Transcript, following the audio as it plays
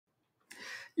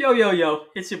Yo, yo, yo,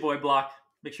 it's your boy Block.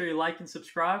 Make sure you like and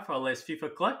subscribe for all the latest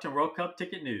FIFA Collect and World Cup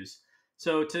ticket news.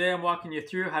 So, today I'm walking you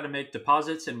through how to make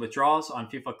deposits and withdrawals on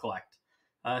FIFA Collect.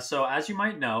 So, as you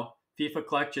might know, FIFA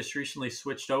Collect just recently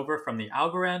switched over from the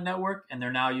Algorand network and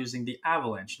they're now using the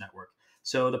Avalanche network.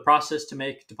 So, the process to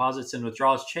make deposits and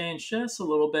withdrawals changed just a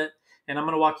little bit, and I'm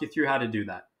going to walk you through how to do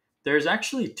that. There's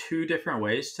actually two different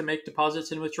ways to make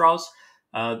deposits and withdrawals.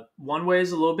 One way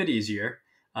is a little bit easier.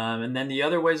 And then the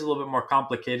other way is a little bit more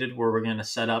complicated where we're going to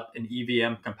set up an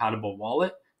EVM compatible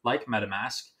wallet like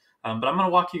MetaMask. But I'm going to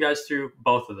walk you guys through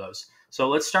both of those. So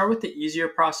let's start with the easier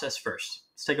process first.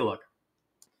 Let's take a look.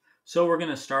 So we're going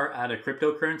to start at a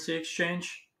cryptocurrency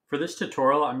exchange. For this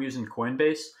tutorial, I'm using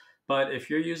Coinbase. But if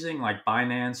you're using like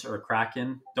Binance or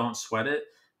Kraken, don't sweat it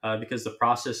because the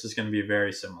process is going to be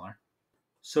very similar.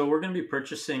 So we're going to be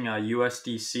purchasing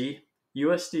USDC.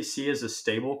 USDC is a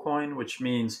stable coin, which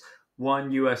means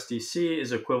one USDC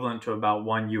is equivalent to about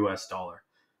 $1.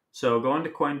 So go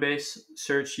into Coinbase,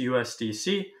 search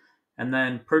USDC, and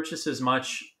then purchase as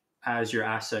much as your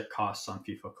asset costs on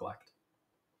FIFA Collect.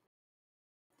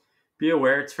 Be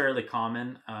aware it's fairly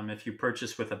common if you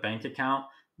purchase with a bank account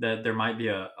that there might be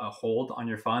a hold on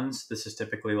your funds. This is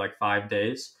typically like 5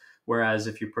 days, whereas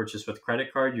if you purchase with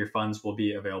credit card, your funds will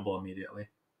be available immediately.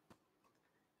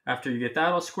 After you get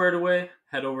that all squared away,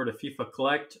 head over to FIFA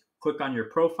Collect, click on your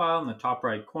profile in the top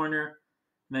right corner,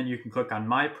 and then you can click on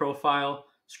My Profile,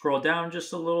 scroll down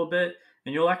just a little bit,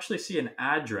 and you'll actually see an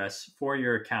address for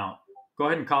your account. Go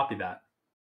ahead and copy that.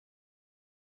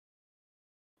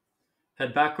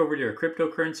 Head back over to your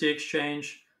cryptocurrency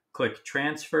exchange, click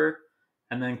Transfer,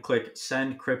 and then click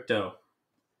Send Crypto.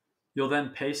 You'll then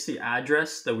paste the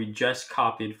address that we just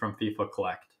copied from FIFA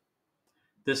Collect.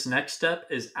 This next step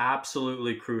is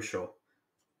absolutely crucial.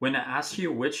 When it asks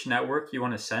you which network you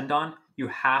want to send on, you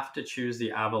have to choose the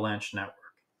Avalanche network.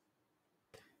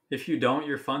 If you don't,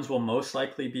 your funds will most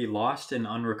likely be lost and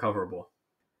unrecoverable.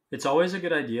 It's always a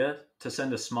good idea to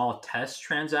send a small test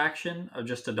transaction of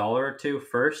just $1 or $2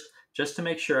 first, just to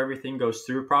make sure everything goes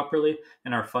through properly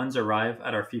and our funds arrive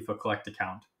at our FIFA Collect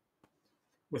account.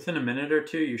 Within a minute or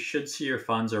two, you should see your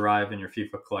funds arrive in your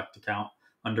FIFA Collect account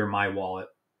under My Wallet.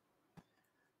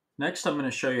 Next, I'm going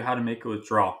to show you how to make a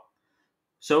withdrawal.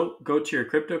 So go to your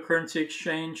cryptocurrency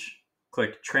exchange,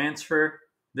 click Transfer.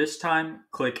 This time,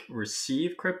 click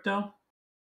Receive Crypto.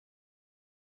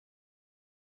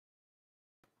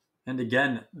 And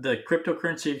again, the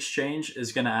cryptocurrency exchange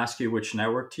is going to ask you which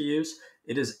network to use.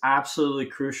 It is absolutely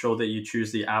crucial that you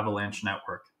choose the Avalanche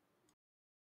network.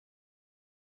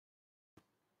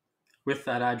 With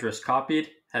that address copied,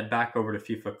 head back over to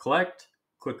FIFA Collect,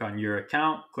 click on your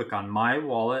account, click on My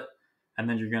Wallet, and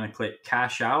then you're going to click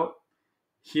Cash Out.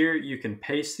 Here you can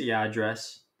paste the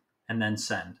address and then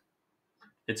send.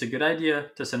 It's a good idea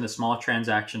to send a small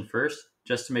transaction first,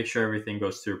 just to make sure everything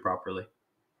goes through properly.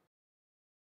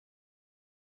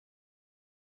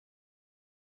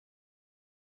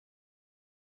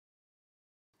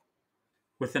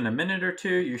 Within a minute or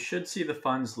two, you should see the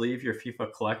funds leave your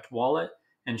FIFA Collect wallet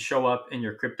and show up in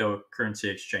your cryptocurrency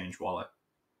exchange wallet.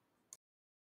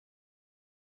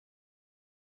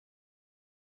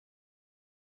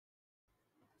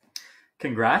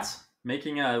 Congrats!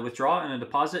 Making a withdrawal and a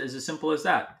deposit is as simple as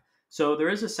that. So there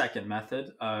is a second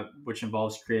method, which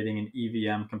involves creating an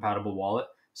EVM compatible wallet.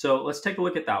 So let's take a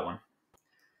look at that one.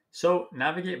 So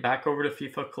navigate back over to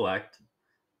FIFA Collect,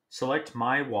 select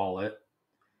My Wallet,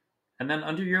 and then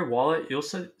under your wallet, you'll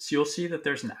see that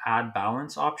there's an Add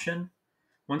Balance option.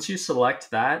 Once you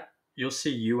select that, you'll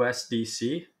see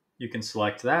USDC. You can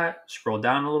select that, scroll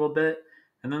down a little bit,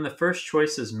 and then the first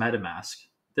choice is MetaMask.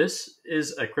 This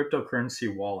is a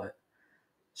cryptocurrency wallet.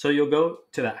 So you'll go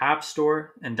to the App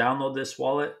Store and download this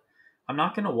wallet. I'm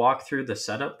not going to walk through the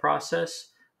setup process,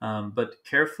 but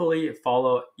carefully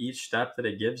follow each step that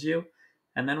it gives you.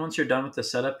 And then once you're done with the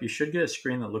setup, you should get a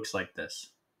screen that looks like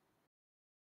this.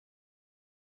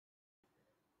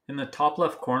 In the top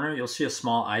left corner, you'll see a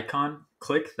small icon.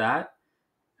 Click that,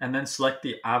 and then select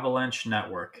the Avalanche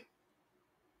network.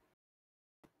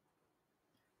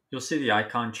 You'll see the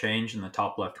icon change in the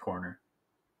top left corner.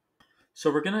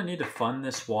 So we're going to need to fund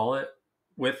this wallet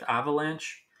with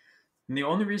Avalanche. And the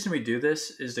only reason we do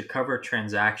this is to cover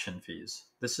transaction fees.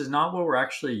 This is not what we're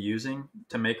actually using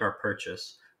to make our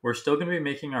purchase. We're still going to be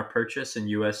making our purchase in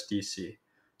USDC.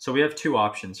 So we have two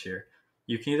options here.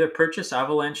 You can either purchase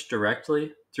Avalanche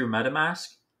directly through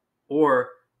MetaMask, or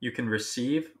you can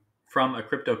receive from a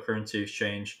cryptocurrency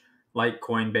exchange like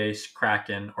Coinbase,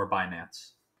 Kraken, or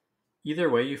Binance. Either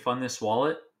way you fund this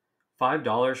wallet,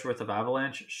 $5 worth of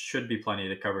Avalanche should be plenty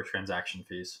to cover transaction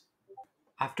fees.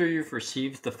 After you've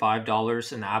received the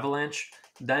 $5 in Avalanche,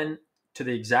 Then to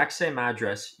the exact same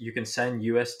address, you can send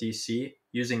USDC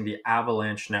using the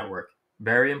Avalanche network.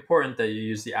 Very important that you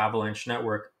use the Avalanche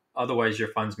network, otherwise your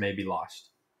funds may be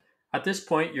lost. At this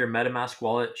point, your MetaMask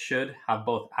wallet should have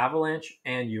both Avalanche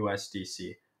and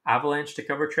USDC. Avalanche to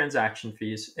cover transaction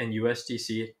fees and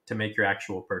USDC to make your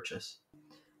actual purchase.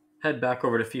 Head back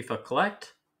over to FIFA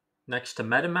Collect. Next to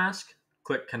MetaMask,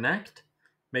 click Connect.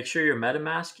 Make sure your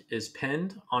MetaMask is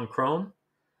pinned on Chrome,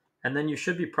 and then you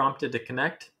should be prompted to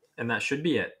connect, and that should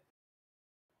be it.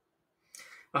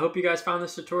 I hope you guys found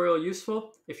this tutorial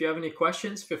useful. If you have any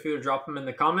questions, feel free to drop them in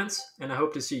the comments, and I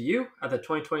hope to see you at the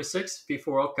 2026 FIFA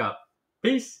World Cup.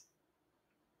 Peace!